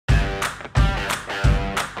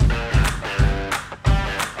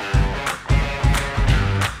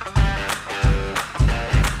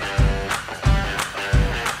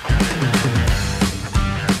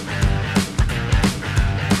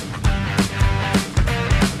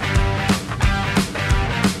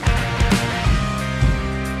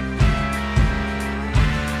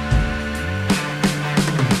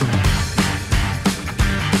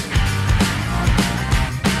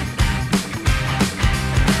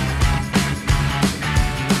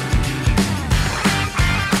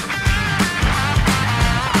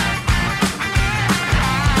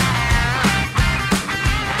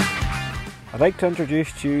I'd like to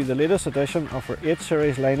introduce to you the latest edition of our 8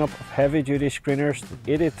 Series lineup of heavy duty screeners,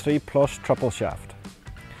 the 883 Plus Triple Shaft.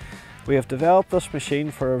 We have developed this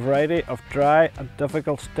machine for a variety of dry and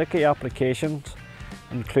difficult sticky applications,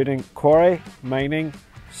 including quarry, mining,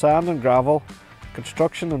 sand and gravel,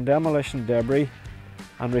 construction and demolition debris,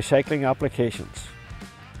 and recycling applications.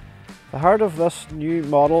 The heart of this new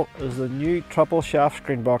model is the new triple shaft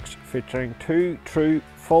screen box featuring 2 true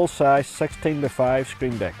full-size 16x5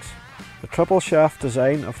 screen decks. The triple shaft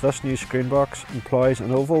design of this new screen box employs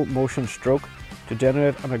an oval motion stroke to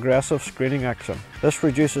generate an aggressive screening action. This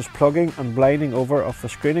reduces plugging and blinding over of the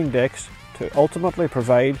screening decks to ultimately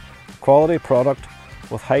provide a quality product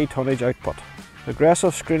with high tonnage output. The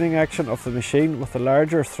aggressive screening action of the machine with the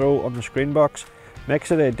larger throw on the screen box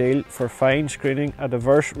makes it ideal for fine screening a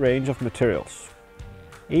diverse range of materials.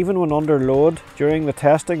 Even when under load, during the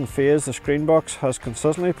testing phase, the screen box has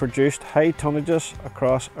consistently produced high tonnages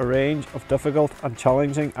across a range of difficult and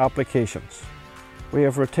challenging applications. We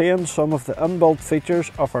have retained some of the inbuilt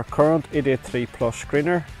features of our current 883 Plus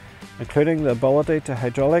screener, including the ability to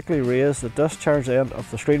hydraulically raise the discharge end of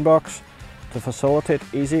the screen box to facilitate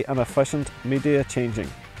easy and efficient media changing.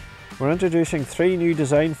 We're introducing 3 new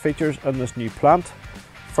design features in this new plant.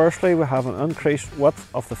 Firstly, we have an increased width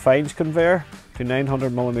of the fines conveyor to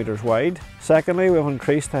 900mm wide. Secondly, we have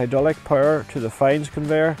increased the hydraulic power to the fines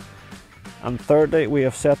conveyor. And thirdly, we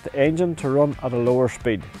have set the engine to run at a lower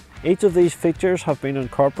speed. Each of these features have been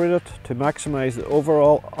incorporated to maximise the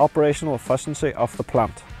overall operational efficiency of the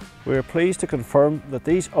plant. We are pleased to confirm that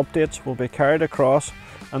these updates will be carried across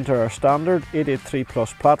into our standard 883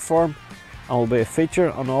 Plus platform and will be a feature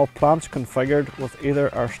on all plants configured with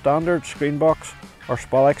either our standard screen box or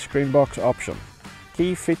Spolex screen box option.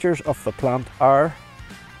 Key features of the plant are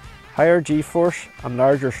higher G-force and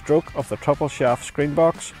larger stroke of the triple shaft screen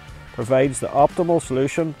box provides the optimal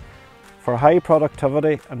solution for high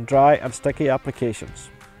productivity in dry and sticky applications.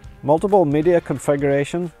 Multiple media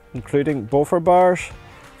configuration including boffer bars,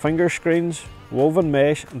 finger screens, woven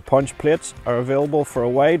mesh and punch plates are available for a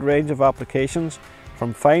wide range of applications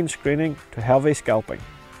from fine screening to heavy scalping.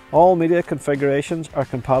 All media configurations are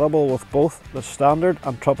compatible with both the standard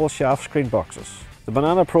and triple shaft screen boxes. The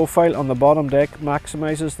banana profile on the bottom deck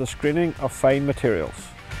maximises the screening of fine materials.